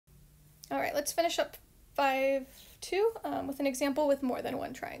All right, let's finish up 5.2 with an example with more than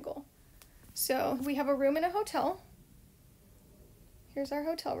one triangle. So we have a room in a hotel. Here's our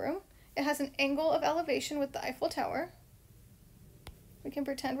hotel room. It has an angle of elevation with the Eiffel Tower. We can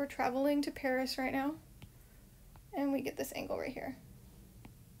pretend we're traveling to Paris right now. And we get this angle right here.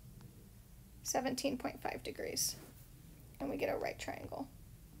 17.5 degrees. And we get a right triangle.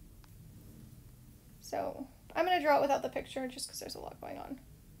 So I'm going to draw it without the picture just because there's a lot going on.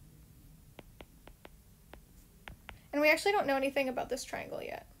 And we actually don't know anything about this triangle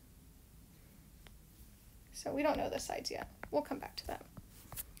yet. So we don't know the sides yet. We'll come back to that.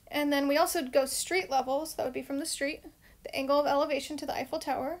 And then we also go street level, so that would be from the street. The angle of elevation to the Eiffel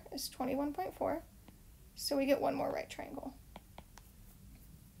Tower is 21.4. So we get one more right triangle.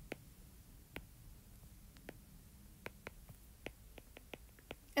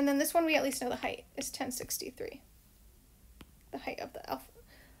 And then this one we at least know the height is 1063. The height of the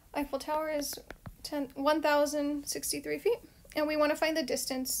Eiffel Tower is 1,063 feet. And we want to find the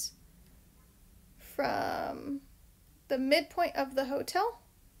distance from the midpoint of the hotel,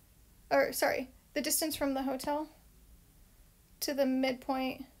 the distance from the hotel to the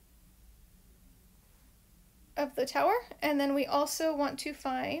midpoint of the tower. And then we also want to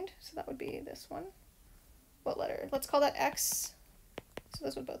find, so that would be this one. What letter? Let's call that X. So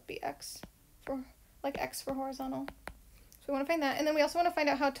those would both be X, for like X for horizontal. So we want to find that. And then we also want to find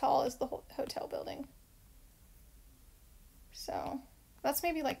out how tall is the whole hotel building. So that's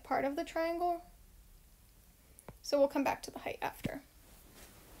maybe like part of the triangle. So we'll come back to the height after.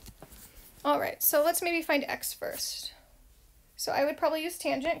 All right, so let's maybe find X first. So I would probably use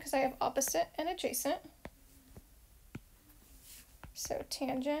tangent because I have opposite and adjacent. So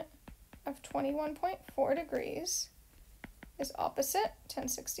tangent of 21.4 degrees is opposite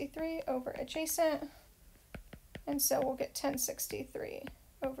 1063 over adjacent. And so we'll get 1063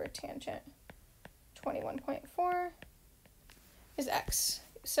 over tangent 21.4 is X.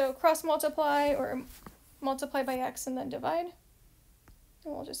 So cross multiply or multiply by X and then divide.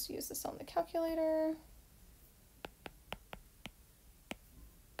 And we'll just use this on the calculator.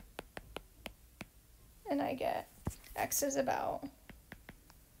 And I get X is about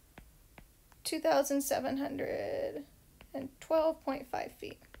 2,712.5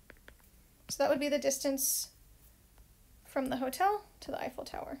 feet. So that would be the distance from the hotel to the Eiffel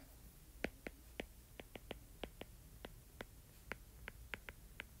Tower.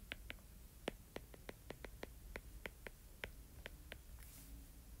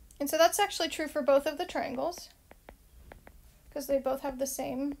 And so that's actually true for both of the triangles because they both have the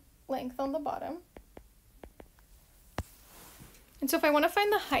same length on the bottom. And so if I want to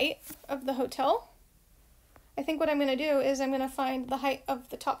find the height of the hotel, I think what I'm going to do is I'm going to find the height of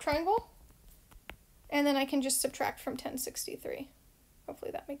the top triangle, and then I can just subtract from 1063.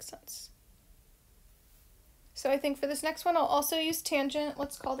 Hopefully that makes sense. So I think for this next one, I'll also use tangent.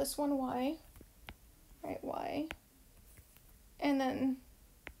 Let's call this one Y. All right, Y. And then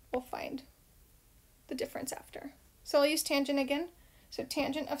we'll find the difference after. So I'll use tangent again. So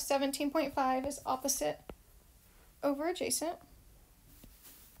tangent of 17.5 is opposite over adjacent.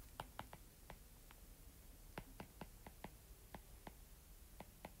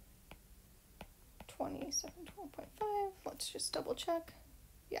 Let's just double check.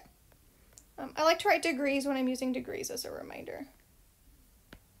 Yeah. I like to write degrees when I'm using degrees as a reminder.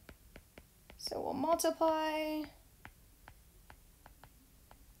 So we'll multiply.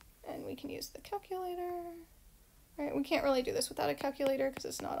 And we can use the calculator. All right, we can't really do this without a calculator because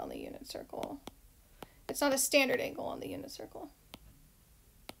it's not on the unit circle. It's not a standard angle on the unit circle.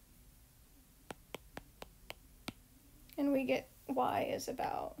 And we get Y is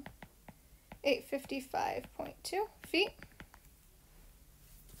about 855.2 feet.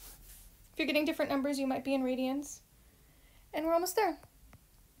 If you're getting different numbers, you might be in radians. And we're almost there.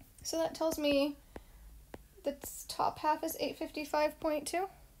 So that tells me the top half is 855.2.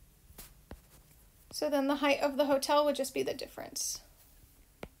 So then the height of the hotel would just be the difference.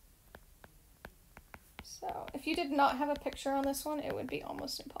 So if you did not have a picture on this one, it would be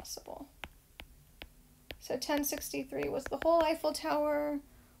almost impossible. So 1063 was the whole Eiffel Tower.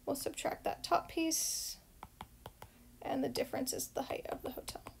 We'll subtract that top piece. And the difference is the height of the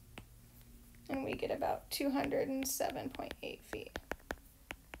hotel. And we get about 207.8 feet.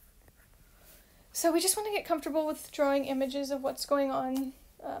 So we just want to get comfortable with drawing images of what's going on,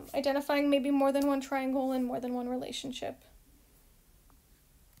 identifying maybe more than one triangle and more than one relationship.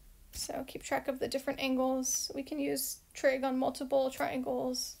 So keep track of the different angles. We can use trig on multiple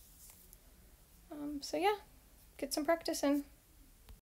triangles. So yeah, get some practice in.